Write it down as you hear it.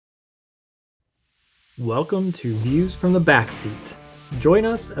Welcome to Views from the Backseat. Join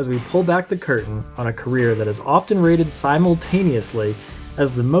us as we pull back the curtain on a career that is often rated simultaneously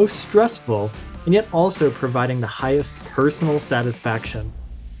as the most stressful and yet also providing the highest personal satisfaction.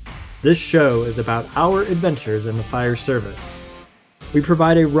 This show is about our adventures in the fire service. We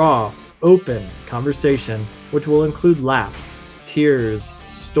provide a raw, open conversation which will include laughs, tears,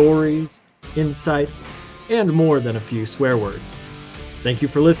 stories, insights, and more than a few swear words. Thank you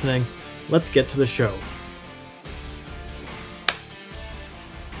for listening. Let's get to the show.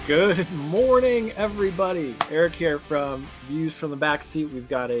 Good morning, everybody. Eric here from Views from the Backseat. We've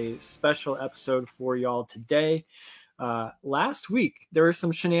got a special episode for y'all today. Last week, there were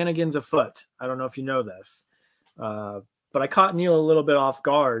some shenanigans afoot. I don't know if you know this, but I caught Neil a little bit off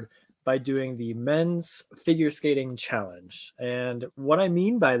guard by doing the men's figure skating challenge. And what I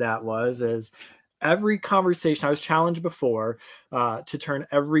mean by that is every conversation, I was challenged before to turn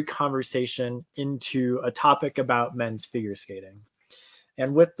every conversation into a topic about men's figure skating.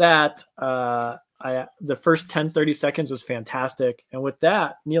 And with that, the first 10-30 seconds was fantastic. And with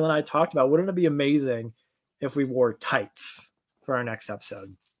that, Neil and I talked about, wouldn't it be amazing if we wore tights for our next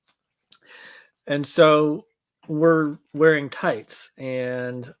episode? And so we're wearing tights.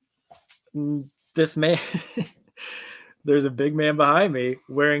 And this man, there's a big man behind me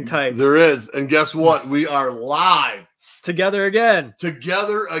wearing tights. There is. And guess what? We are live. Together again.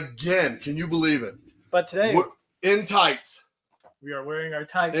 Can you believe it? But today, we're in tights. We are wearing our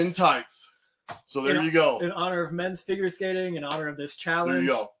tights. In tights. So there you go. In honor of men's figure skating, in honor of this challenge. There you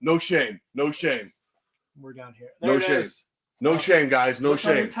go. No shame. No shame. We're down here. No shame. No shame, guys. No shame. What's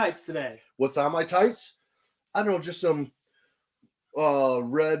on your tights today? What's on my tights? I don't know, just some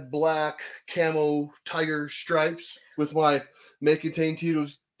red, black, camo tiger stripes with my May Contain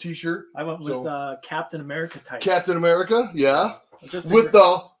Tito's t-shirt. I went with Captain America tights. Captain America, yeah. With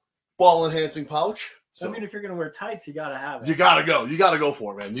the ball-enhancing pouch. So, I mean, if you're going to wear tights, you got to have it. You got to go. You got to go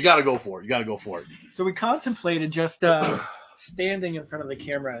for it, man. You got to go for it. So we contemplated just standing in front of the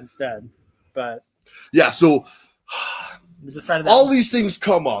camera instead. But yeah, so we decided all these things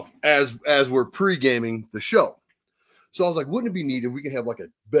come up as we're pre-gaming the show. So I was like, wouldn't it be neat if we could have like a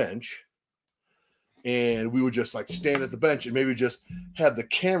bench and we would just like stand at the bench and maybe just have the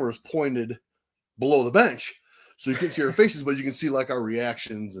cameras pointed below the bench so you can't see our faces, but you can see like our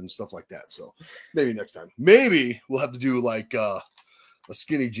reactions and stuff like that. So maybe next time. Maybe we'll have to do like a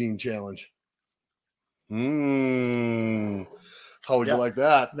skinny jean challenge. How would you like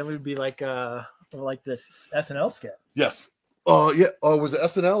that? Then we'd be like this SNL skit. Yes. Yeah. Was it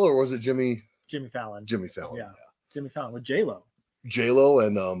SNL or was it Jimmy Fallon? Jimmy Fallon. Yeah. Jimmy Fallon with J-Lo. J-Lo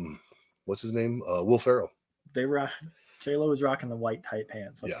and what's his name? Will Ferrell. J-Lo was rocking the white tight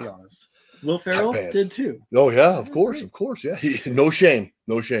pants. Let's be honest. Will Ferrell did too. Oh yeah, of course. Yeah, no shame.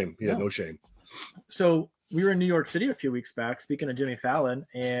 No shame. So we were in New York City a few weeks back. Speaking of Jimmy Fallon,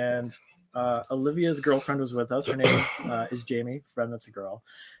 and Olivia's girlfriend was with us. Her name is Jamie. Friend that's a girl,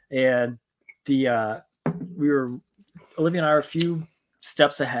 and Olivia and I are a few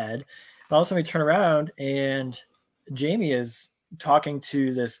steps ahead. And all of a sudden we turn around and Jamie is talking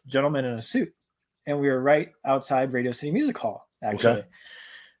to this gentleman in a suit, and we were right outside Radio City Music Hall, actually. Okay.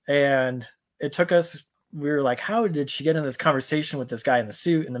 And it took us, we were like, how did she get in this conversation with this guy in the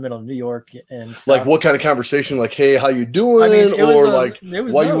suit in the middle of New York and stuff? Like what kind of conversation? Like, hey, how you doing?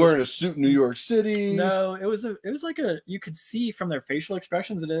 Why you wearing a suit in New York City? No, it was like you could see from their facial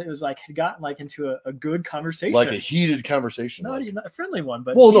expressions that it was like had gotten like into a good conversation. Like a heated conversation. No, not a friendly one,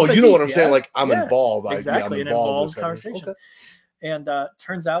 but well, no, you know what I'm saying? Like I'm involved. Exactly, I'm involved conversation. Okay. And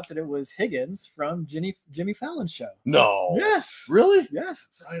turns out that it was Higgins from Jimmy Fallon's show. No. Yes. Really?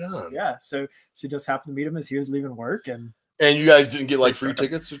 Yes. Right on. Yeah. So she just happened to meet him as he was leaving work, and you guys didn't get like free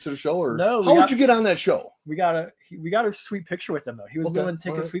tickets to the show, or no? How would you get on that show? We got a sweet picture with him though. He was willing to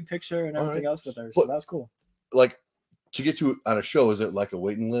take a sweet picture and everything else with her. So that was cool. Like to get you on a show, is it like a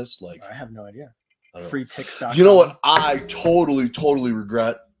waiting list? Like I have no idea. Freetix.com. You know what I totally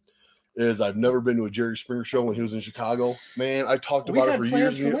regret is I've never been to a Jerry Springer show when he was in Chicago. Man, I talked about it for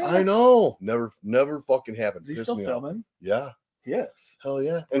years. I know. Never fucking happened. Is he still filming? Yeah. Yes. Hell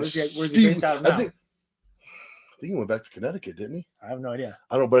yeah. And where's he based out of now? I think he went back to Connecticut, didn't he? I have no idea.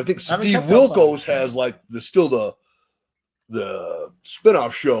 I don't know, but I think Steve Wilkos has like the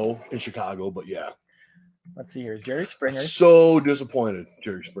spinoff show in Chicago, but yeah. Let's see here. Jerry Springer. So disappointed,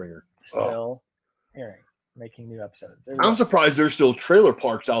 Jerry Springer. Still airing. Making new episodes. I'm surprised there's still trailer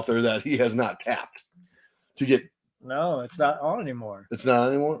parks out there that he has not tapped to get. No, it's not on anymore. It's not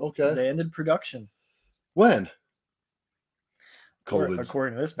anymore? Okay. They ended production. When? COVID.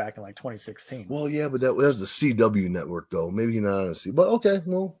 According to this, back in like 2016. Well, yeah, but that was the CW network, though. Maybe not on the C. But okay,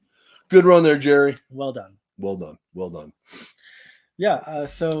 well, Good run there, Jerry. Well done. Well done. Well done. Yeah.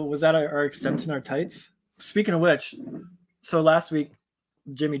 So was that our extent in our tights? Speaking of which, so last week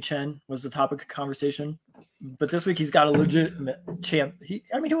Jimmy Chen was the topic of conversation, but this week he's got a legitimate champ. He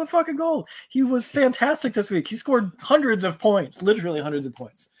went fucking gold. He was fantastic this week. He scored hundreds of points, literally hundreds of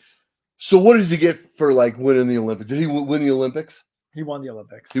points. So what does he get for like winning the Olympics? Did he win the Olympics? He won the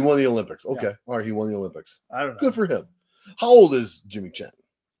Olympics. He won the Olympics. Okay. Yeah. All right. He won the Olympics. I don't know. Good for him. How old is Jimmy Chen?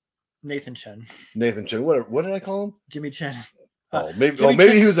 Nathan Chen. Nathan Chen. What did I call him? Jimmy Chen. Maybe Jimmy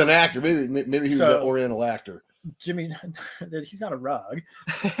maybe Chen. he was an actor. Maybe he was an Oriental actor. Jimmy, he's not a rug.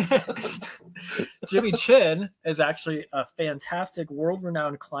 Jimmy Chen is actually a fantastic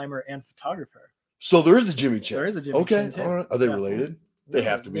world-renowned climber and photographer. So there is a Jimmy Chen. There is a Jimmy Chen. Okay. All right. Are they related? They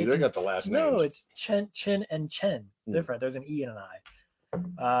have to be. They got the last name. No, it's Chin and Chen. Different. There's an E and an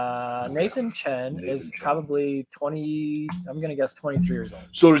I. Nathan Chen is probably 20. I'm gonna guess 23 years old.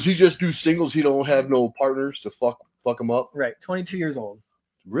 So does he just do singles? He don't have no partners to fuck him up? Right. 22 years old.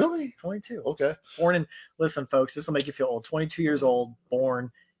 Really? 22. Okay. Born in. Listen, folks. This will make you feel old. 22 years old.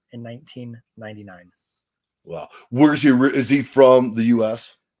 Born in 1999. Wow. Where's he? Is he from the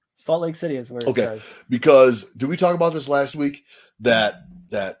U.S.? Salt Lake City is where it says. Because did we talk about this last week? That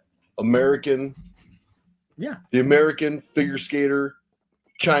American, the American figure skater,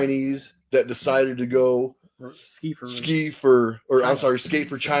 Chinese that decided to go skate for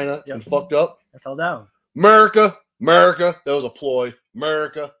China and fucked up. It fell down. America, that was a ploy.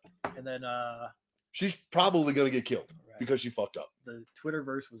 America. And then she's probably gonna get killed because she fucked up. The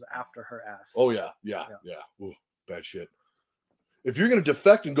Twitterverse was after her ass. Oh yeah. Ooh, bad shit. If you're gonna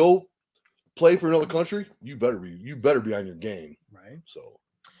defect and go play for another country, you better be on your game. Right. So,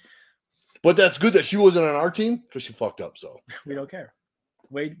 but that's good that she wasn't on our team because she fucked up. So we don't care.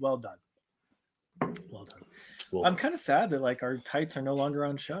 Wade, well done. Well done. Well, I'm kind of sad that like our tights are no longer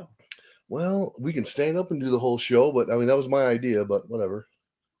on show. Well, we can stand up and do the whole show, but I mean that was my idea. But whatever.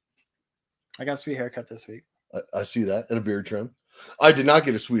 I got a sweet haircut this week. I see that, and a beard trim. I did not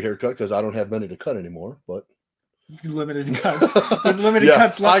get a sweet haircut because I don't have many to cut anymore. But limited cuts. There's limited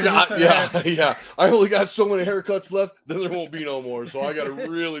cuts left. Yeah. I only got so many haircuts left. Then there won't be no more. So I got to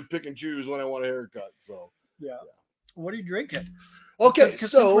really pick and choose when I want a haircut. So yeah. What are you drinking? Okay, so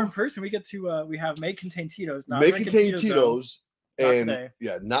since we're in person, we get to we have May Contain Tito's. May Contain Tito's. And today.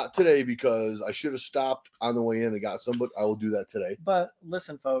 Not today because I should have stopped on the way in and got some, but I will do that today. But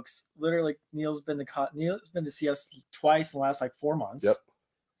listen, folks, literally Neil's been to see us twice in the last like 4 months. Yep.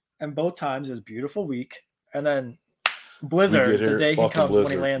 And both times it was a beautiful week. And then blizzard the day he comes when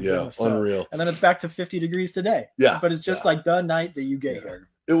he lands in the snow. Unreal. And then it's back to 50 degrees today. Yeah. But it's just like the night that you get here.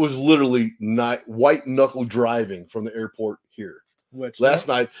 It was literally white knuckle driving from the airport here. Last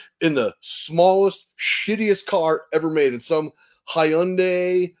night in the smallest, shittiest car ever made in some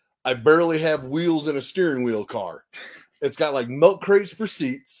Hyundai. I barely have wheels in a steering wheel car. It's got like milk crates for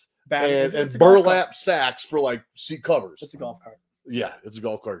seats and burlap sacks for like seat covers. It's a golf cart. Yeah, it's a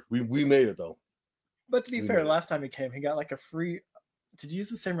golf cart. We made it though. But to be fair, last time he came, he got like a free. Did you use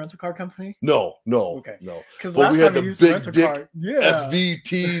the same rental car company? No. Okay. No. Because last time he used the rental car,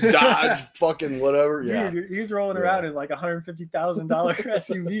 SVT Dodge fucking whatever. Yeah. He's rolling around in like $150,000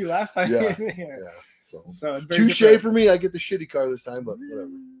 SUV last time he was here. Yeah. So touche for me. I get the shitty car this time, but whatever.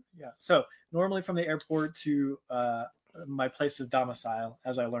 Yeah. So normally from the airport to my place of domicile,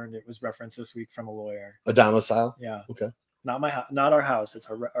 as I learned, it was referenced this week from a lawyer. A domicile? Yeah. Okay. Not our house. It's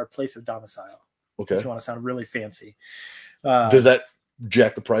our place of domicile. Okay. If you want to sound really fancy. Does that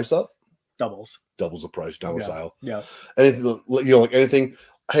jack the price up? Doubles the price. Domicile. Yeah. Anything, like anything.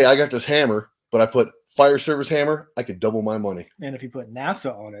 Hey, I got this hammer, but I put fire service hammer. I could double my money. And if you put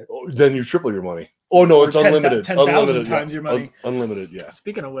NASA on it, then you triple your money. Oh no, it's unlimited. 10,000 times your money. Unlimited. Yeah.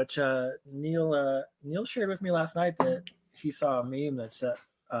 Speaking of which, Neil shared with me last night that he saw a meme that's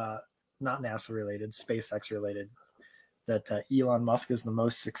not NASA related, SpaceX related. That Elon Musk is the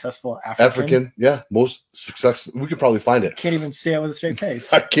most successful African. Yeah, most successful. We could probably find it. Can't even say it with a straight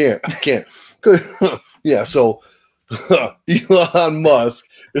face. I can't. Good. Yeah. So Elon Musk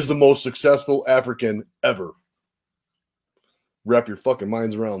is the most successful African ever. Wrap your fucking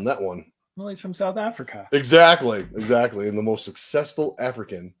minds around that one. Well, he's from South Africa. Exactly. And the most successful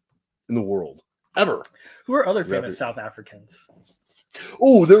African in the world ever. Who are other famous South Africans?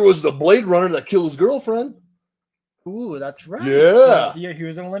 Oh, there was the Blade Runner that killed his girlfriend. Ooh, that's right. Yeah. He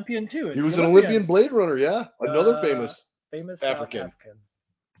was an Olympian too. He was an Olympian Blade Runner, yeah. Another famous African.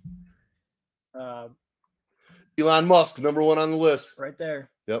 Elon Musk, number one on the list. Right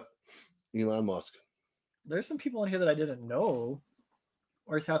there. Yep. Elon Musk. There's some people in here that I didn't know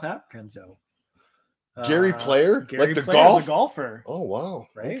are South Africans, though. Gary Player? Gary Like the Player, golf? the golfer. Oh, wow.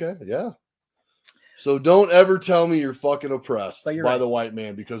 Right? Okay, yeah. So don't ever tell me you're fucking oppressed But you're by right. the white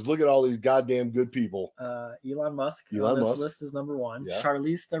man, because look at all these goddamn good people. Elon Musk Elon on this Musk. list is number 1. Yeah.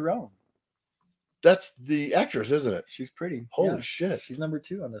 Charlize Theron. That's the actress, isn't it? She's pretty. Holy yeah. shit. She's number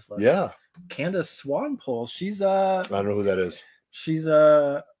 2 on this list. Yeah. Candace Swanpole. She's I don't know who that is. She's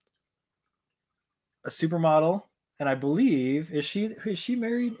a supermodel, and I believe is she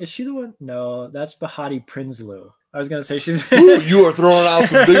married? Is she the one? No, that's Bahati Prinsloo. I was gonna say she's. Ooh, you are throwing out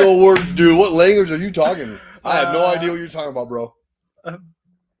some big old words, dude. What language are you talking? I have no idea what you're talking about, bro.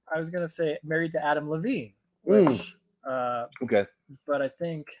 I was gonna say married to Adam Levine. Which, okay. But I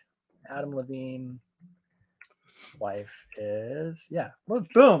think Adam Levine wife is Well,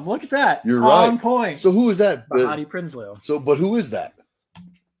 boom! Look at that. You're on right. point. So who is that? Bahati Prinsloo. So, but who is that?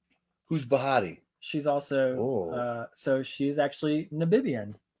 Who's Bahati? She's also so she's actually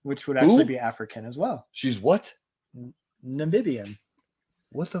Namibian, which would actually be African as well. She's what? Namibian.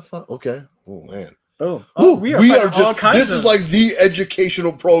 What the fuck? Okay. Oh man. Boom. Oh, we are just. This is like the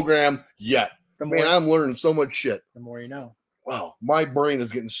educational program yet. Man, I'm learning so much shit. The more you know. Wow, my brain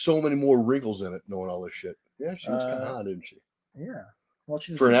is getting so many more wrinkles in it knowing all this shit. Yeah, she was kind of hot, didn't she? Yeah. Well,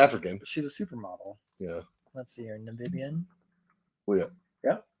 she's an African. She's a supermodel. Yeah. Let's see here, Namibian. Oh yeah.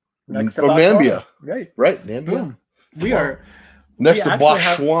 Yep. Next from Nambia. Right. Nambia. Boom. We are. Next to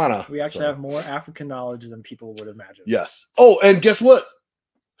Botswana. We actually have more African knowledge than people would imagine. Yes. Oh, and guess what?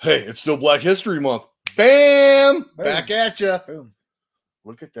 Hey, it's still Black History Month. Bam! Boom. Back at you. Boom.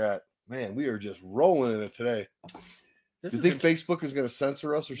 Look at that. Man, we are just rolling in it today. Do you think Facebook is going to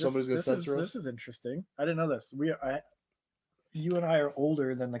censor us, or somebody's going to censor us? This is interesting. I didn't know this. You and I are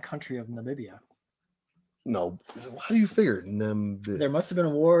older than the country of Namibia. No. How do you figure? There must have been a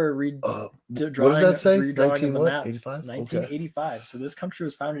war what does that say? 1985? 1985. Okay. So this country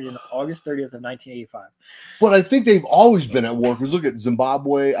was founded in August 30th of 1985. But I think they've always been at war. Because look at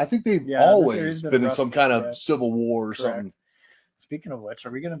Zimbabwe. I think they've always been in some kind of civil war or something. Speaking of which,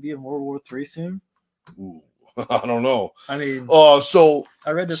 are we going to be in World War III soon? Ooh. I don't know. I mean, so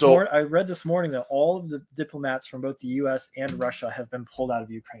I read this morning that all of the diplomats from both the U.S. and Russia have been pulled out of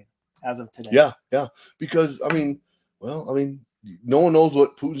Ukraine as of today. Yeah. Because no one knows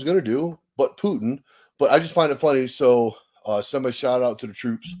what Putin's going to do, but Putin. But I just find it funny. So send my shout out to the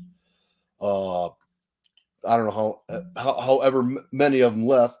troops. I don't know however many of them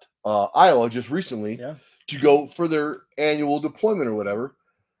left Iowa just recently to go for their annual deployment or whatever.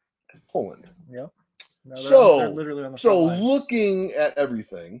 Poland. Yeah. No, they're literally on the front line. Looking at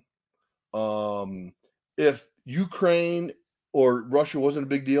everything, if Ukraine or Russia wasn't a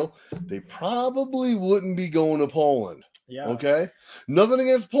big deal, they probably wouldn't be going to Poland. Yeah. Okay. Nothing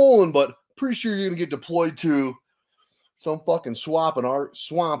against Poland, but pretty sure you're gonna get deployed to some fucking swamp in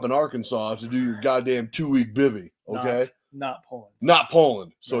Arkansas to do your goddamn 2-week bivvy. Okay. Not Poland. Not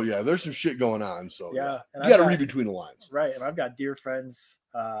Poland. So yeah, there's some shit going on. So you got to read between the lines. Right. And I've got dear friends.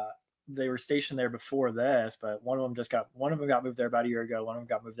 They were stationed there before this, but one of them got moved there about a year ago. One of them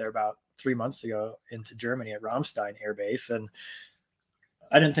got moved there about 3 months ago into Germany at Ramstein Air Base. And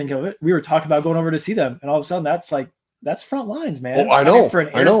I didn't think of it. We were talking about going over to see them, and all of a sudden that's front lines, man. Oh, I know. For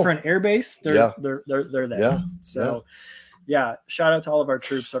an air base, they're there. Yeah. So shout out to all of our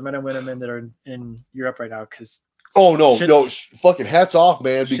troops, our men and women that are in Europe right now. Because fucking hats off,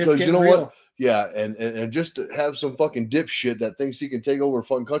 man. Because you know real. what? Yeah, and just to have some fucking dipshit that thinks he can take over a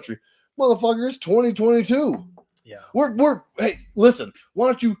fucking country. Motherfucker, it's 2022. Yeah. Hey, listen, why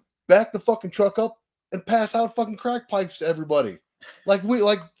don't you back the fucking truck up and pass out fucking crack pipes to everybody? Like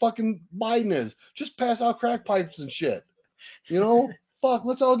fucking Biden is. Just pass out crack pipes and shit. You know? Fuck,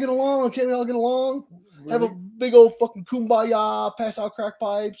 let's all get along. Can't we all get along? Really? Have a big old fucking kumbaya, pass out crack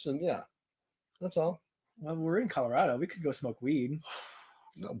pipes, and yeah. That's all. Well, we're in Colorado. We could go smoke weed.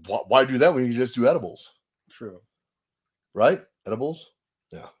 Why do that when you can just do edibles? True. Right? Edibles?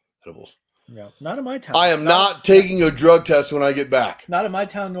 Yeah, edibles. Yeah, not in my town. I am not taking a drug test when I get back. Not in my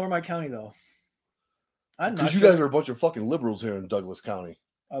town nor my county, though. Because you guys are a bunch of fucking liberals here in Douglas County.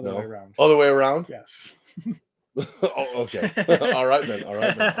 Other way around. Other way around? Yes. Oh, okay. All right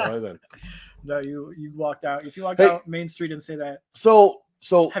then. No, you walked out. If you walked out Main Street and say that. So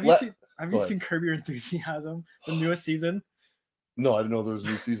have you seen Curb Your Enthusiasm, the newest season? No, I didn't know there was a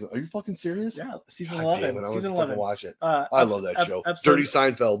new season. Are you fucking serious? Yeah, season God 11. Damn it, I season 11. Watch it. I love that show. Dirty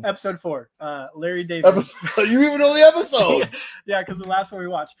Seinfeld. Episode 4. Larry David. You even know the episode? Yeah, because the last one we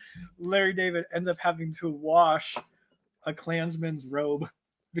watched, Larry David ends up having to wash a Klansman's robe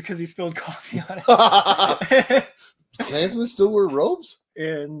because he spilled coffee on it. Klansmen still wear robes?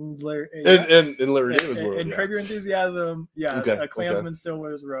 in Larry David's world. In Yeah. Curb Your Enthusiasm, yes, Okay, a Klansman still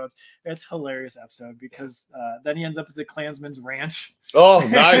wears a robe. It's a hilarious episode because then he ends up at the Klansman's ranch. Oh,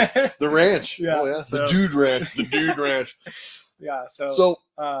 nice. The ranch. Yeah, Oh, yeah. so- The Dude Ranch. The Dude Ranch. Yeah, So,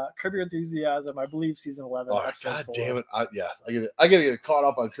 Curb Your Enthusiasm, I believe season 11. oh, episode God 4. damn it. I gotta get caught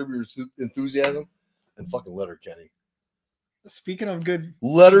up on Curb Your Enthusiasm and fucking Letterkenny. Speaking of good,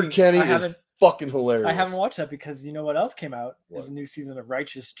 Letterkenny I is haven't- fucking hilarious. I haven't watched that because you know what else came out What? is a new season of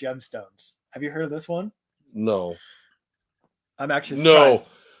Righteous Gemstones. Have you heard of this one? No. I'm actually No. surprised.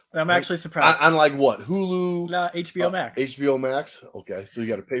 I'm actually surprised. On like what? Hulu? No, HBO Max. HBO Max? Okay. So you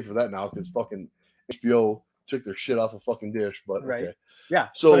got to pay for that now because fucking HBO took their shit off a fucking dish. But Right. okay. Yeah.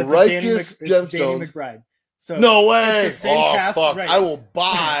 So but it's Righteous Danny Gemstones. McBride. So No way. it's the same Oh, cast, fuck. right. I will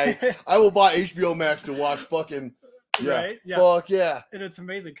buy HBO Max to watch fucking. Yeah. Right? Yeah. Fuck yeah. And it's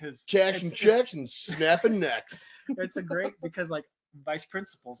amazing because Cashing checks and snapping necks. It's a great because like Vice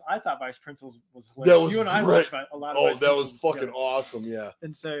Principals. I thought Vice Principals was That hilarious. was You and I great. watched a lot of Oh, Vice that was Principals fucking together. awesome. Yeah.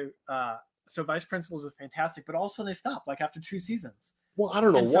 And so Vice Principals is fantastic, but also they stopped like after 2 seasons. Well, I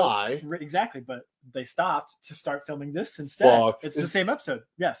don't know And so- why. Exactly, but they stopped to start filming this instead. Fuck. It's the same episode.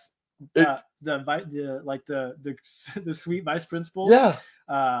 Yes. It- The sweet Vice Principal. Yeah.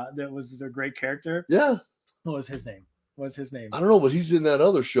 That was a great character. Yeah. What was his name? I don't know, but he's in that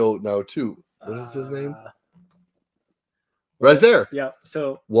other show now too. What is his name? Uh, Right there. Yeah.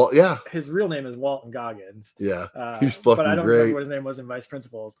 So Well, yeah. his real name is Walton Goggins. Yeah. Uh, He's But I fucking don't great. remember what his name was in Vice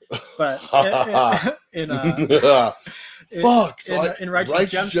Principals. But in Fuck. So in Righteous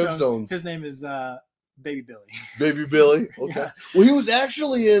Gemstones, Gemstones. his name is Baby Billy. Baby Billy. Okay. Yeah. Well, he was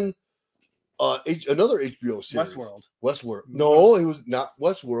actually in another HBO series. Westworld. No, it was not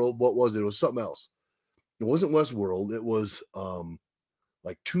Westworld. What was it? It was something else. It wasn't Westworld. It was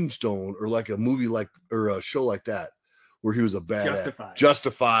like Tombstone or like a movie or a show like that where he was a badass. Justified.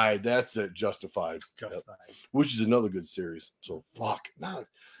 Justified. That's it. Justified. Yep. Justified. Which is another good series. So fuck. Now,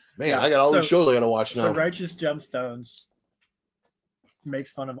 man, Yeah, I got all so- these shows I got to watch now. So Righteous Gemstones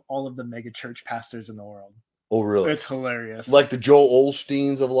makes fun of all of the mega church pastors in the world. Oh, really? It's hilarious. Like the Joel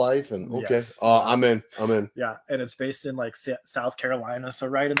Osteens of life, and okay, Yes. I'm in. Yeah, and it's based in like South Carolina, so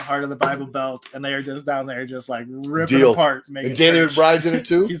right in the heart of the Bible Belt, and they are just down there, just like ripping Deal. apart. Mega And Danny church. McBride's in it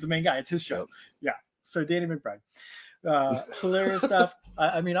too. He's the main guy. It's his show. Yep. Yeah. So Danny McBride, hilarious stuff.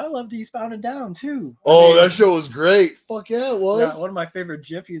 I mean, I loved Eastbound and Down too. Oh, I mean, that show was great. Fuck yeah, it was. yeah, one of my favorite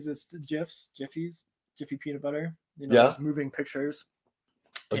Jiffies is Jiffy peanut butter. You know, Yeah. those moving pictures.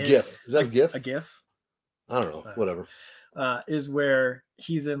 A GIF. Is that a GIF? A GIF. I don't know. Whatever. Is where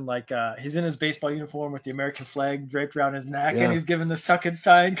he's in he's in his baseball uniform with the American flag draped around his neck, Yeah. and he's giving the suck it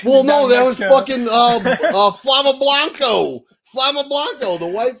sign. 'cause Well, he's no, down that was next to- fucking Flama Blanco. Flama Blanco, the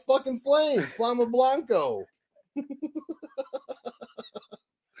white fucking flame. Flama Blanco.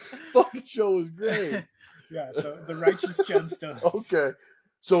 Fucking show was great. Yeah, so the Righteous Gemstones. Okay.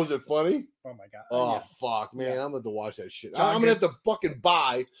 So is it funny? Oh my god. Oh Yeah. fuck, man! Yeah. I'm gonna have to watch that shit. John I'm gonna have to fucking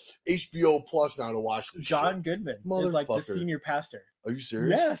buy HBO Plus now to watch this. John shit. Goodman is like the Motherfucker. senior pastor. Are you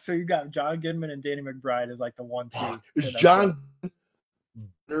serious? Yeah, so you got John Goodman and Danny McBride is like the 1-2. Fuck. Is in that John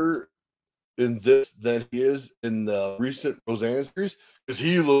better in this than he is in the recent Roseanne series? Because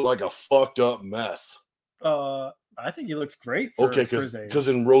he looked like a fucked up mess. show. I think he looks great. For, Okay, for his age. because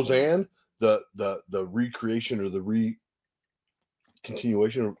in Roseanne, the recreation or the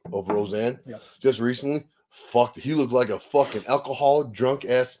continuation of Roseanne, Yep. just recently, fuck, he looked like a fucking alcoholic, drunk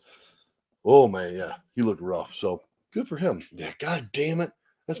ass. Oh man, yeah, he looked rough. So good for him. Yeah, god damn it,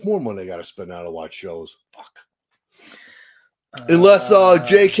 that's more money I got to spend now to watch shows. Fuck. Unless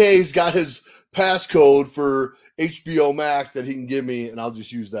JK's got his passcode for HBO Max that he can give me, and I'll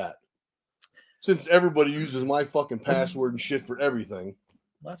just use that. Since everybody uses my fucking password and shit for everything.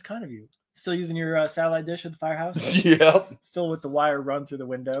 Well, that's kind of you. Still using your satellite dish at the firehouse? Yep. Still with the wire run through the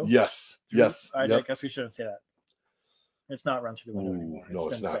window? Yes. Yes. I Yep. guess we shouldn't say that. It's not run through the window Ooh, anymore. no,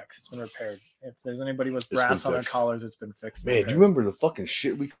 it's been not. fixed. It's been repaired. If there's anybody with been brass on their fixed. collars, it's been fixed. Man, do you remember the fucking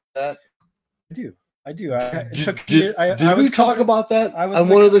shit we got? I do. I do. It Did, took- did, I did was we talk coming- about that I was on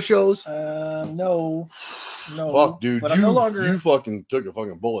the- one of the shows? No. Fuck, dude. But I'm no longer. You fucking took a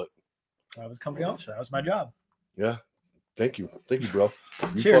fucking bullet. I was company officer. That was my job. Yeah. Thank you. Thank you, bro.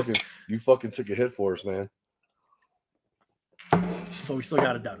 Cheers. You fucking took a hit for us, man. But we still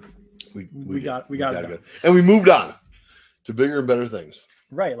got it done. We We got it done. good. And we moved on to bigger and better things.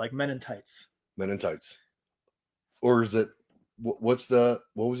 Right, like Men in Tights. Men in Tights. Or is it what was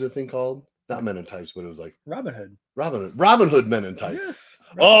the thing called? Not Men in Tights, but it was like Robin Hood. Robin Hood Men in Tights. Yes.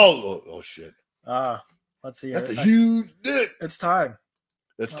 Oh shit. Let's see. That's a here. huge dick. It's time.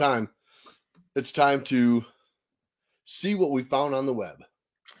 It's time. It's time to see what we found on the web.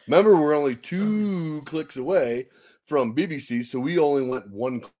 Remember, we're only 2 clicks away from BBC, so we only went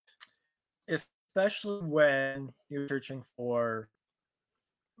 1 click. Especially when you're searching for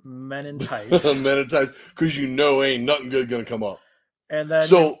men in tights. Men in tights, because ain't nothing good going to come up. And then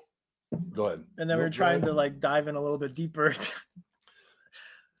go ahead. And then we're trying to like dive in a little bit deeper.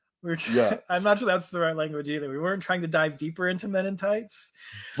 Yeah. I'm not sure that's the right language either. We weren't trying to dive deeper into men in tights.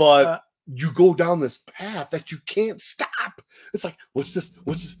 But you go down this path that you can't stop. It's like, what's this?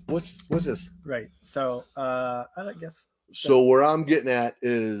 What's this? Right. So I guess. So where I'm getting at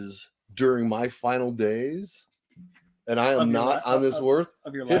is during my final days, and I am not on this worth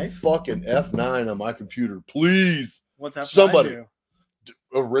of your hit life. Fucking F9 on my computer, please. What's F9 Somebody do?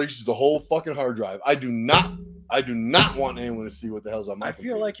 erases the whole fucking hard drive. I do not want anyone to see what the hell's on my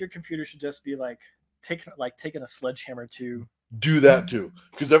computer. I feel like your computer should just be like taking a sledgehammer to do that too.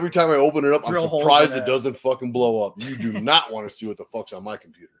 Because every time I open it up, I'm surprised it it doesn't fucking blow up. You do not want to see what the fuck's on my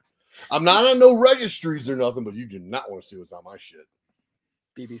computer. I'm not on no registries or nothing, but you do not want to see what's on my shit.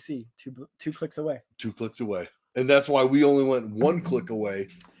 BBC, two clicks away. 2 clicks away. And that's why we only went 1 click away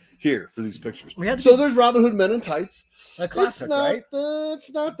here for these pictures. So there's Robin Hood Men in Tights. A classic, right?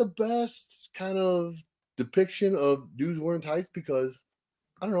 It's not the best kind of depiction of dudes wearing tights because,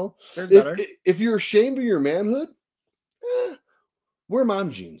 I don't know. There's better. If you're ashamed of your manhood, wear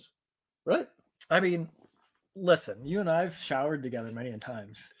mom jeans, right? I mean, listen, you and I have showered together many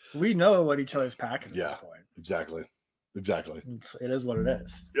times. We know what each other's packing at this point. Exactly. It is what it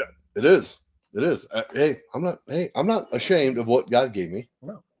is. Yeah, it is. It is. I'm not ashamed of what God gave me.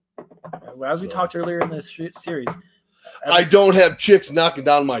 No. As we talked earlier in this series, I don't have chicks knocking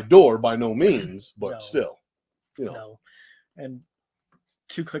down my door by no means, but still, No. And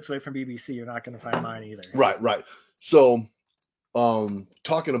 2 clicks away from BBC, you're not going to find mine either. Right. So,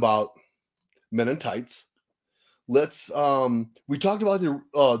 talking about men in tights, let's we talked about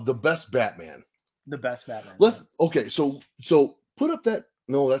the best Batman. The best Batman. So put up that.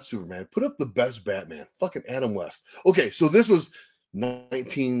 No, that's Superman. Put up the best Batman. Fucking Adam West. Okay, so this was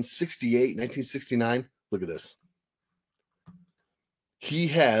 1968, 1969. Look at this. He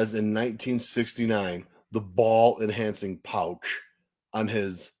has in 1969 the ball enhancing pouch on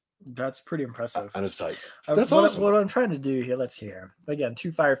his. That's pretty impressive. On his tights. That's awesome. What I'm trying to do here, let's hear. Again,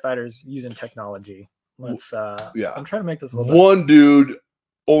 2 firefighters using technology. Let's I'm trying to make this a little one dude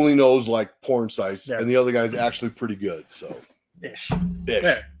only knows like porn sites, and the other guy's actually pretty good. So ish.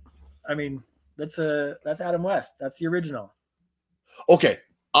 There. I mean, that's Adam West. That's the original. Okay.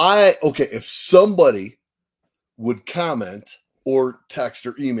 If somebody would comment or text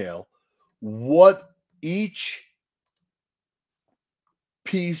or email what each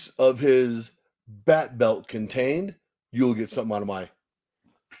piece of his bat belt contained, you'll get something out of my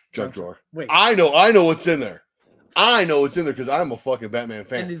junk drawer. Wait. I know what's in there. I know it's in there because I'm a fucking Batman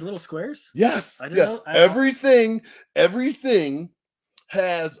fan. And these little squares? Yes. Know. Everything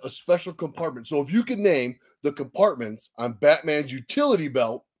has a special compartment. So if you can name the compartments on Batman's utility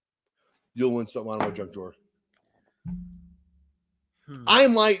belt, you'll win something out of my junk drawer. I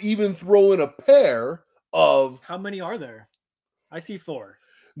might even throw in a pair of. How many are there? I see 4.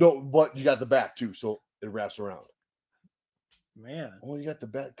 No, but you got the back too, so it wraps around. Man. Oh, you got the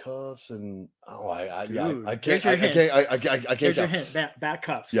bat cuffs and I can't. Here's your hint. I can't. Here's your hint. Bat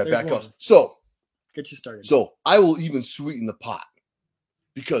cuffs. Yeah, There's bat cuffs. One. So get you started. So I will even sweeten the pot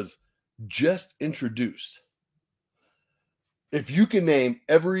because just introduced. If you can name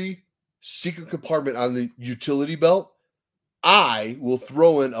every secret compartment on the utility belt, I will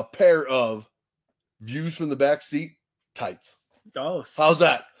throw in a pair of views from the back seat tights. Oh, how's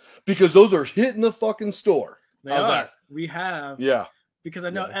that? Because those are hitting the fucking store. How's that? We have. Yeah. Because I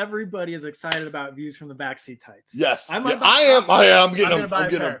know everybody is excited about views from the backseat tights. Yes. I am. I'm getting them. I'm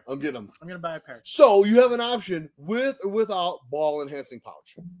getting them. I'm going to buy a pair. So you have an option with or without ball enhancing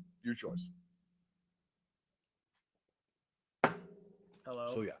pouch. Your choice. Hello.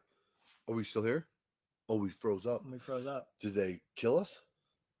 So yeah. Are we still here? Oh, we froze up. We froze up. Did they kill us?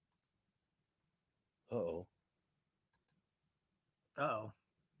 Uh-oh. Uh-oh.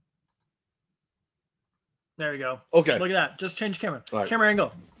 There we go. Okay. Look at that. Just change camera. Right. Camera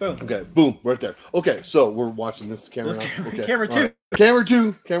angle. Boom. Okay. Boom. Right there. Okay. So we're watching this camera now. Okay. Camera 2. Right. Camera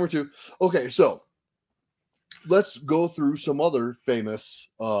 2. Camera 2. Okay. So let's go through some other famous.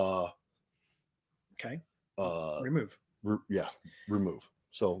 Okay. Remove. Remove.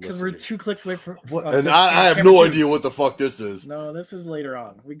 So because we're 2 clicks away from. And I have no idea what the fuck this is. No, this is later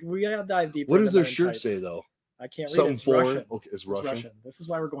on. We gotta dive deeper. What does their shirt say though? I can't read something it. It's foreign. Russian. Okay, it's Russian. This is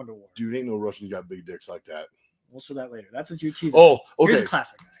why we're going to war. Dude, ain't no Russian. You got big dicks like that. We'll show that later. That's what you're teasing. Oh, okay. Here's a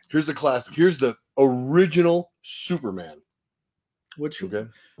classic. Here's the classic. Here's the original Superman. Which Okay.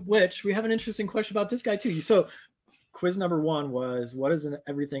 we have an interesting question about this guy too. So quiz number 1 was, what is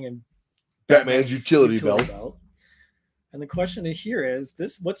everything in Batman's utility belt? And the question here is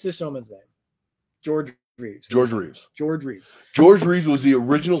what's this gentleman's name? George Reeves. George Reeves. George Reeves. George Reeves was the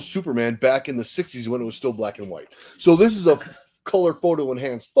original Superman back in the 60s when it was still black and white. So this is a color photo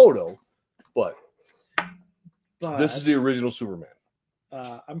enhanced photo, but this is the original Superman.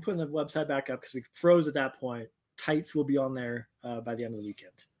 I'm putting the website back up because we froze at that point. Tights will be on there by the end of the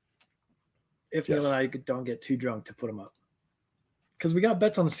weekend. If Neil and I don't get too drunk to put them up. Because we got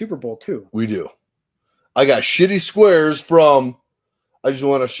bets on the Super Bowl too. We do. I got shitty squares from, I just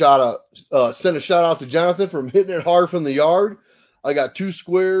want to send a shout out to Jonathan from hitting it hard from the yard. I got 2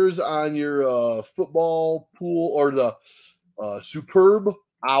 squares on your football pool or the Superb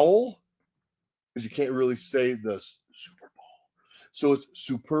Owl. Because you can't really say the Super Bowl. So it's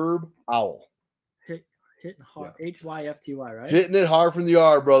Superb Owl. Hitting hard. Yeah. HYFTY, right? Hitting it hard from the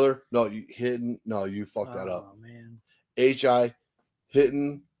yard, brother. No, you fucked that up. Oh, man. HI,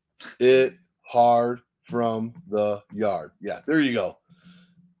 hitting it hard from the yard. Yeah, there you go.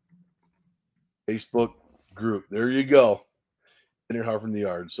 Facebook group. There you go. Hitting it hard from the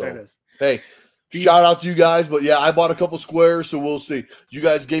yard. So, there it is. Hey, shout out to you guys. But yeah, I bought a couple squares, so we'll see. You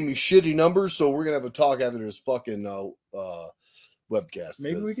guys gave me shitty numbers, so we're going to have a talk after this fucking webcast.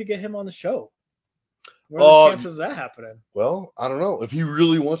 Maybe we could get him on the show. What are the chances of that happening? Well, I don't know. If he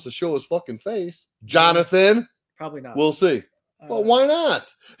really wants to show his fucking face, Jonathan. Probably not. We'll see. Well, why not?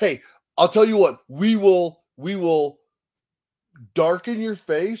 Hey, I'll tell you what. We will darken your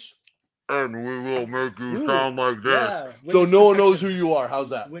face, and we will make you sound like this. Yeah, so no one knows who you are. How's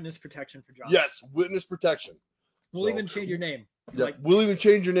that? Witness protection for John. Yes, witness protection. We'll even change your name. Yeah, we'll even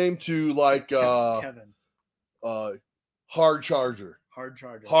change your name to like Kevin. Hard Charger. Hard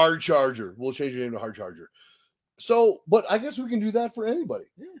Charger. We'll change your name to Hard Charger. So, but I guess we can do that for anybody.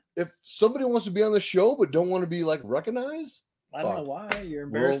 Yeah. If somebody wants to be on the show but don't want to be like recognized, I don't know why. You're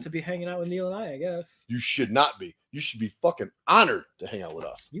embarrassed to be hanging out with Neil and I guess. You should not be. You should be fucking honored to hang out with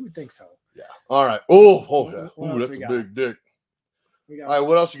us. You would think so. Yeah. All right. Yeah. Ooh, that's a big dick. All right.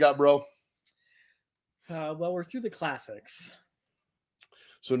 What else you got, bro? Well, we're through the classics.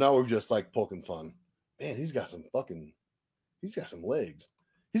 So now we're just like poking fun. Man, he's got some legs.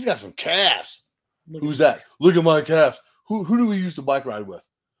 He's got some calves. Who's that? Look at my calves. Who do we used to bike ride with?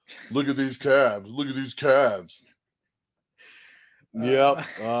 Look at these calves. Look at these calves. Yep.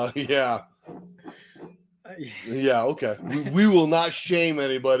 Yeah. Yeah, okay. We will not shame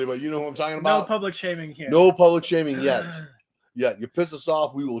anybody, but you know what I'm talking about? No public shaming here. No public shaming yet. Yeah, you piss us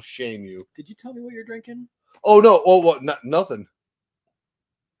off, we will shame you. Did you tell me what you're drinking? Oh, no. Oh, what? Nothing.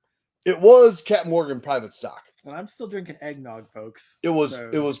 It was Captain Morgan private stock. Well, I'm still drinking eggnog, folks. It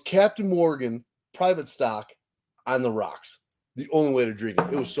was Captain Morgan private stock on the rocks. The only way to drink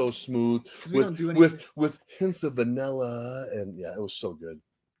it. It was so smooth with hints of vanilla, and yeah, it was so good.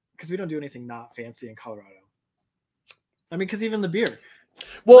 Because we don't do anything not fancy in Colorado. I mean, because even the beer.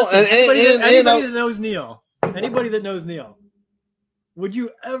 Well, listen, anybody that knows Neil, would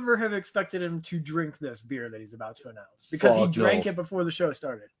you ever have expected him to drink this beer that he's about to announce? Because he drank it before the show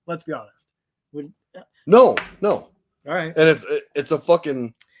started. Let's be honest. No. All right. And it's a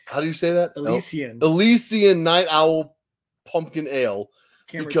fucking, how do you say that? Elysian Night Owl Pumpkin Ale.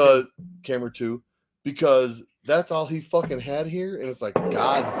 Camera 2. Because that's all he fucking had here. And it's like,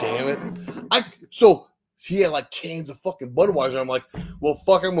 God damn it. So he had like cans of fucking Budweiser. I'm like, well,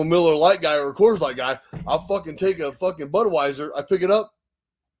 fuck, I'm a Miller Lite guy or a Coors Light guy. I'll fucking take a fucking Budweiser. I pick it up.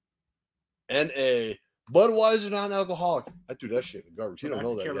 And a Budweiser non-alcoholic. I threw that shit in the garbage. You don't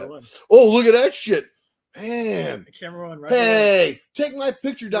know that yet. Oh, look at that shit. Man. Hey, take my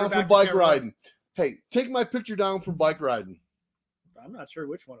picture down from bike riding. Hey, take my picture down from bike riding. I'm not sure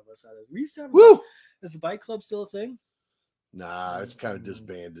which one of us that is. We used to have is the bike club still a thing? Nah, it's kind of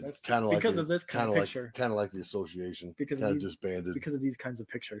disbanded. Kind of because of this kind of picture. Kind of like the association. Kind of disbanded. Because of these kinds of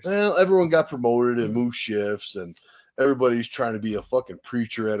pictures. Well, everyone got promoted and moved shifts, and everybody's trying to be a fucking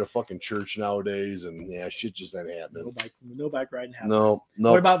preacher at a fucking church nowadays, and yeah, shit just ain't happening. No bike riding happening. No.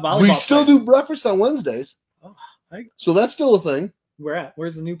 What about volleyball? We still do breakfast on Wednesdays. Oh, so that's still a thing. Where at?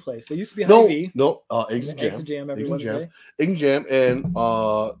 Where's the new place? It used to be Hy-Vee. No, Eggs and Jam. Eggs and Jam every Wednesday. Eggs and Jam, and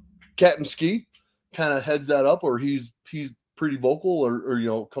Captain Ski kind of heads that up, or he's pretty vocal,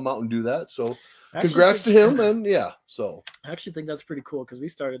 or come out and do that. So congrats to him, and yeah. So I actually think that's pretty cool because we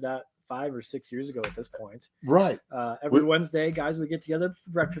started that 5 or 6 years ago at this point. Right. Every Wednesday, guys would get together for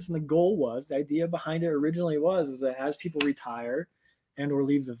breakfast, and the idea behind it originally is that as people retire and or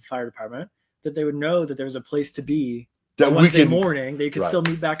leave the fire department, that they would know that there's a place to be that on we Wednesday can, morning that you can Right. still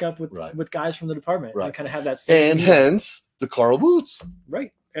meet back up with Right. guys from the department Right. and kind of have that same and meeting. hence the Carl Boots.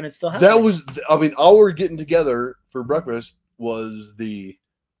 Right. And it's still happening. That was, I mean, our getting together for breakfast was the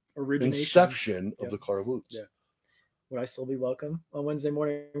origination. inception of Yep. the Carl Boots. Yeah. Would I still be welcome on Wednesday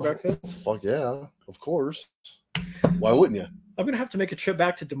morning breakfast? Fuck yeah, of course. Why wouldn't you? I'm gonna have to make a trip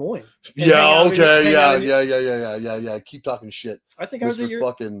back to Des Moines. and Yeah, hang out in your- okay, hang out in your- yeah. Keep talking shit, I think I was at Mr. your.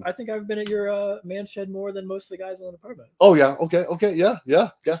 fucking. I think I've been at your man shed more than most of the guys in the department. Oh yeah, okay, yeah.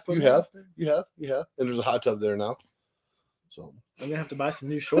 Just You putting it have, out there. you have, and there's a hot tub there now. So I'm gonna have to buy some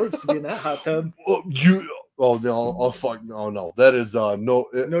new shorts to be in that hot tub. oh fuck, no, that is no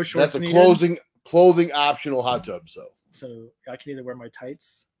No shorts That's a needed? clothing optional hot tub. So I can either wear my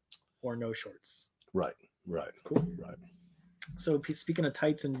tights or no shorts. Right. Cool. So speaking of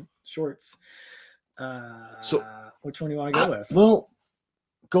tights and shorts, So- which one do you want to go with? Well,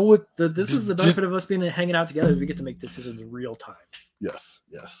 go with This is the benefit of us being hanging out together is we get to make decisions in real time. yes,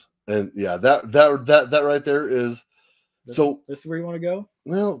 and yeah, that right there is. This So is where you want to go.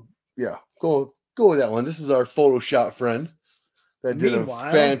 well, yeah, go with that one. This is our Photoshop friend that did Meanwhile-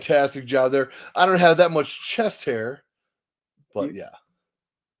 a fantastic job there. I don't have that much chest hair, but yeah.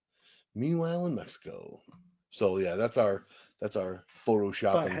 Meanwhile, in Mexico. So yeah, that's our But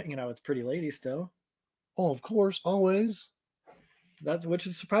Photoshop. hanging out with pretty ladies still. Oh, of course, always. That's which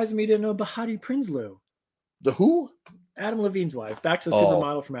is surprising me. Didn't know Bahati Prinsloo, The who? Adam Levine's wife, back to the Oh,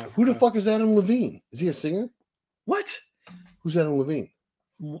 supermodel from Africa. Who the fuck is Adam Levine? Is he a singer? What? Who's Adam Levine?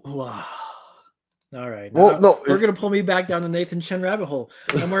 Wow. All right. Well, now no, we're gonna pull me back down the Nathan Chen rabbit hole.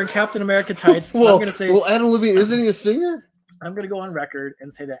 I'm wearing Captain America tights. well, I'm gonna say Adam Levine isn't he a singer? I'm gonna go on record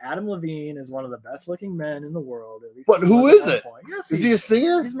and say that Adam Levine is one of the best looking men in the world. At least But he who was at is one it? point. Yes, Is he a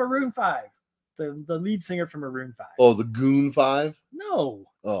singer? He's Maroon 5, the lead singer from Maroon 5. Oh, the Goon 5? No,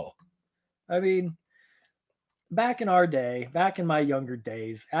 Oh. I mean, back in our day, back in my younger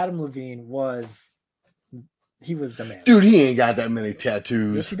days, Adam Levine was the man. Dude, he ain't got that many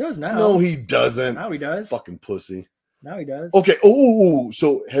tattoos. Yes, he does now. No, he doesn't. Now he does. Fucking pussy. Now he does. Okay.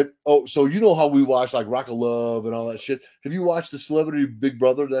 So you know how we watch like Rock of Love and all that shit. Have you watched the Celebrity Big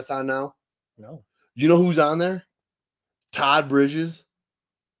Brother that's on now? No. You know who's on there? Todd Bridges.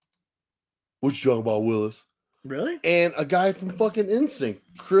 What you talking about, Willis? Really? And a guy from fucking NSYNC,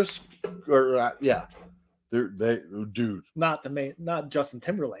 Chris. Yeah, they dude. Not Justin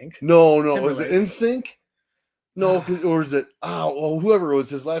Timberlake. No, is it Timberlake. NSYNC? No, or is it? Whoever it was,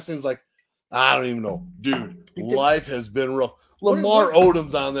 his last name's like I don't even know, dude. He did- Life has been rough. What- Lamar what-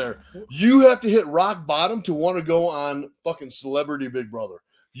 Odom's on there. You have to hit rock bottom to want to go on fucking Celebrity Big Brother.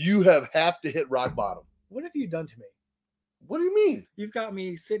 You have to hit rock bottom. What have you done to me? What do you mean? You've got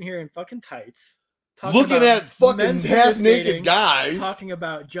me sitting here in fucking tights, Looking about at fucking men's half figure naked skating, guys. talking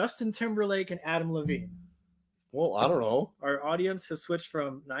about Justin Timberlake and Adam Levine. Well, I don't know. Our audience has switched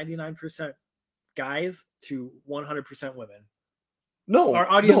from 99% guys to 100% women. No, Our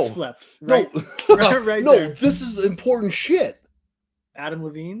audience no, flipped. no, Right, right no. there. This is important shit. Adam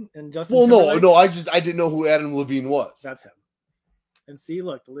Levine and Justin Well, Timberlake. no. I didn't know who Adam Levine was. That's him. And see,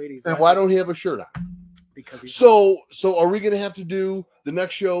 look, the ladies. And like why it don't he have a shirt on? Because he's So are we gonna have to do the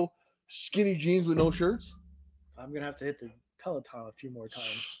next show skinny jeans with no shirts? I'm gonna have to hit the Peloton a few more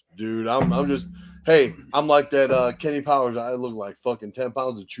times. Dude, I'm just hey, I'm like that Kenny Powers. I look like fucking 10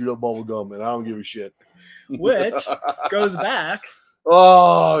 pounds of chewed up bubble gum, and I don't give a shit. Which goes back.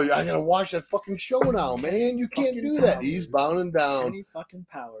 Oh, I gotta watch that fucking show now, man. You can't Fucking do that. Powers. He's bounding down. Kenny fucking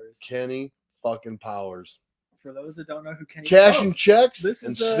Powers. Kenny fucking Powers. For those that don't know who Kenny Cashing checks this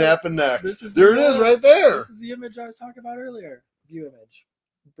and is the- snapping necks. this is There the, it is, uh, right there. This is the image I was talking about earlier. View image.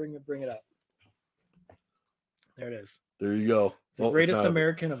 Bring it up. There it is. There you go. The Oh, it's greatest not-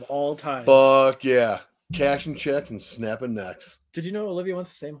 American of all time. Fuck yeah. Cashing checks and snapping necks. Did you know Olivia went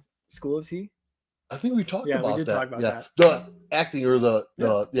to the same school as he? I think we talked Yeah, we about did that. talk about yeah. that. The acting or the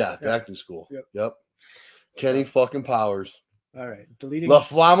Yeah. acting school. Yep. Kenny fucking Powers. All right. Deleting La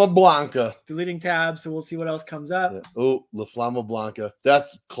Flama Blanca. tabs, so we'll see what else comes up. Yeah. Oh, La Flama Blanca.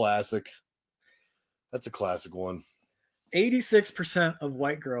 That's classic. That's a classic one. 86% of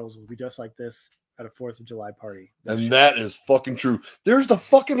white girls will be just like this at a 4th of July party. And that is fucking true. There's the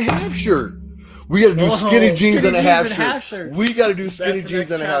fucking half shirt. We got to do Oh, skinny jeans and a half and shirt. half shirts. We got to do That's skinny the jeans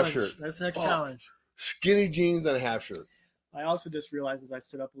next and a half challenge. shirt. That's the next Fuck. challenge. Skinny jeans and a half shirt. I also just realized as I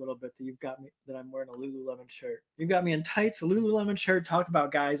stood up a little bit that I'm wearing a Lululemon shirt. You've got me in tights, a Lululemon shirt, talk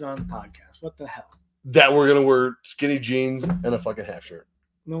about guys on the podcast. What the hell? That we're gonna wear skinny jeans and a fucking half shirt.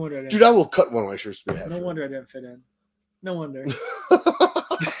 No wonder I didn't. Dude, I will cut one of my shirts to be a half no shirt. wonder I didn't fit in. No wonder.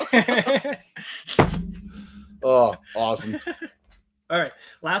 Oh, awesome. All right,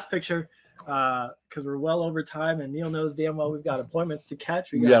 last picture. because we're well over time, and Neil knows damn well we've got appointments to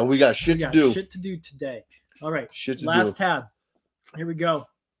catch. We got shit to do. Shit to do today. All right, shit to last do. tab. Here we go.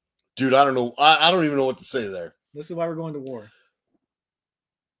 Dude, I don't know. I don't even know what to say there. This is why we're going to war.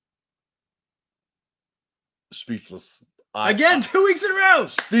 Speechless. Again, 2 weeks in a row.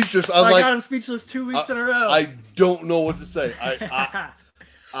 Speechless. I got him speechless 2 weeks in a row. I don't know what to say.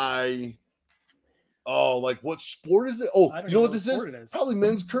 Like what sport is it? Oh, you know what this is? Probably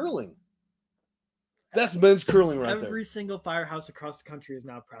men's curling. That's men's curling right there. Every single firehouse across the country is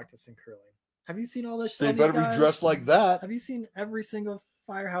now practicing curling. Have you seen all this? They better be dressed like that. Have you seen every single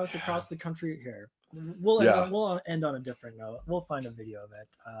firehouse across the country? Here, we'll end on a different note. We'll find a video of it.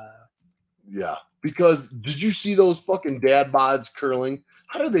 Yeah, because did you see those fucking dad bods curling?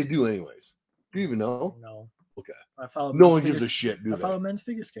 How do they do anyways? Do you even know? No. Okay. No one gives a shit, do they? I follow men's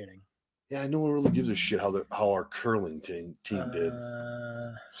figure skating. Yeah, no one really gives a shit how our curling team did.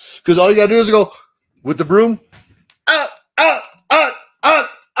 Because all you gotta do is go with the broom. Out.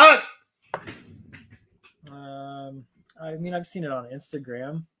 I mean, I've seen it on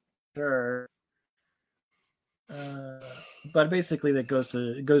Instagram, sure. But basically, that goes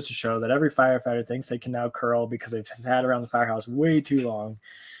to show that every firefighter thinks they can now curl because they've sat around the firehouse way too long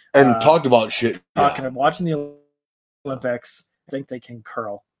and talked about shit. Watching the Olympics, think they can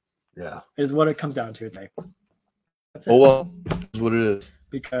curl. Yeah, is what it comes down to today. That's what it is.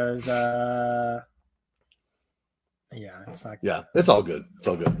 Because it's not. Yeah, it's all good. It's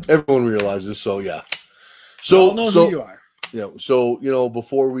all good. Everyone realizes. So yeah. So who you are. Yeah. So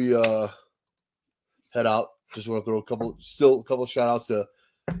before we head out, just want to throw a couple shout outs to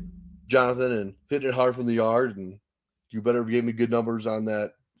Jonathan and hitting it hard from the yard, and you better give me good numbers on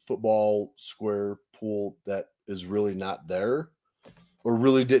that football square pool that is really not there or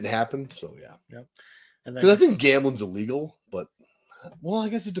really didn't happen. So yeah. Yep. Because I think gambling's illegal, but I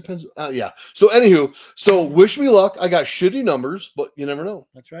guess it depends. Yeah. So anywho, wish me luck. I got shitty numbers, but you never know.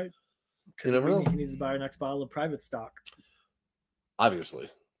 That's right. You never know. He needs to buy our next bottle of private stock. Obviously.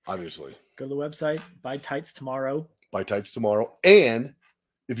 Go to the website, buy tights tomorrow. And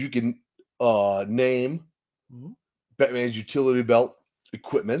if you can name Batman's utility belt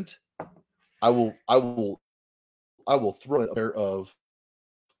equipment, I will throw in a pair of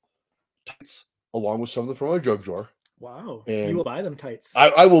tights along with something from my junk drawer. Wow. And you will buy them tights.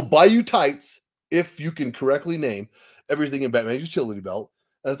 I will buy you tights if you can correctly name everything in Batman's utility belt.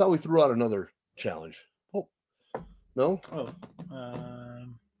 And I thought we threw out another challenge. Oh, no? Oh.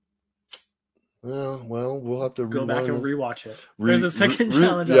 We'll have to go back and rewatch it. There's a second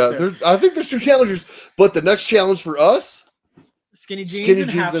challenge out there. I think there's 2 challenges, but the next challenge for us, skinny jeans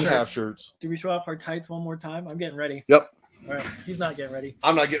and half shirts. Do we show off our tights one more time? I'm getting ready. Yep. All right. He's not getting ready.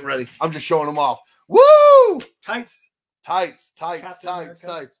 I'm not getting ready. I'm just showing them off. Woo! Tights. There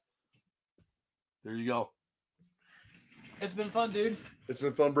you go. It's been fun, dude. It's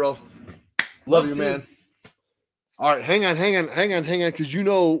been fun, bro. Love you, man. All right, hang on, because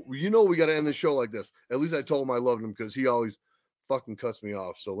we got to end the show like this. At least I told him I loved him because he always fucking cuts me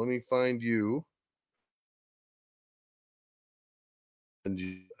off. So let me find you. And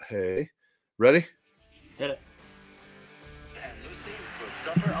hey, ready? Hit it. And Lucy, put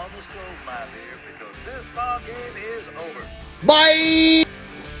supper on the stove, my dear, because this ball game is over. Bye!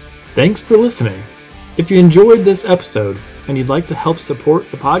 Thanks for listening. If you enjoyed this episode and you'd like to help support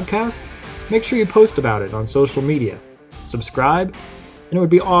the podcast, make sure you post about it on social media, subscribe, and it would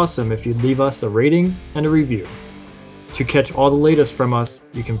be awesome if you'd leave us a rating and a review. To catch all the latest from us,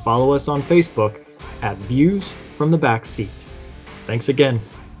 you can follow us on Facebook at Views from the Back Seat. Thanks again,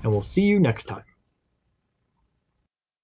 and we'll see you next time.